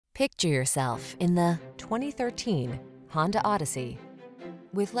Picture yourself in the 2013 Honda Odyssey.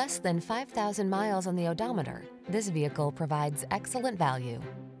 With less than 5,000 miles on the odometer, this vehicle provides excellent value.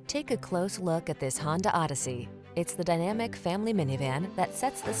 Take a close look at this Honda Odyssey. It's the dynamic family minivan that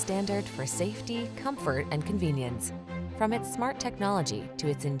sets the standard for safety, comfort, and convenience. From its smart technology to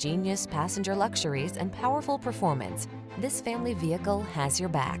its ingenious passenger luxuries and powerful performance, this family vehicle has your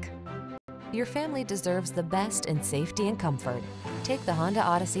back. Your family deserves the best in safety and comfort. Take the Honda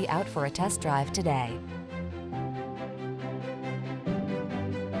Odyssey out for a test drive today.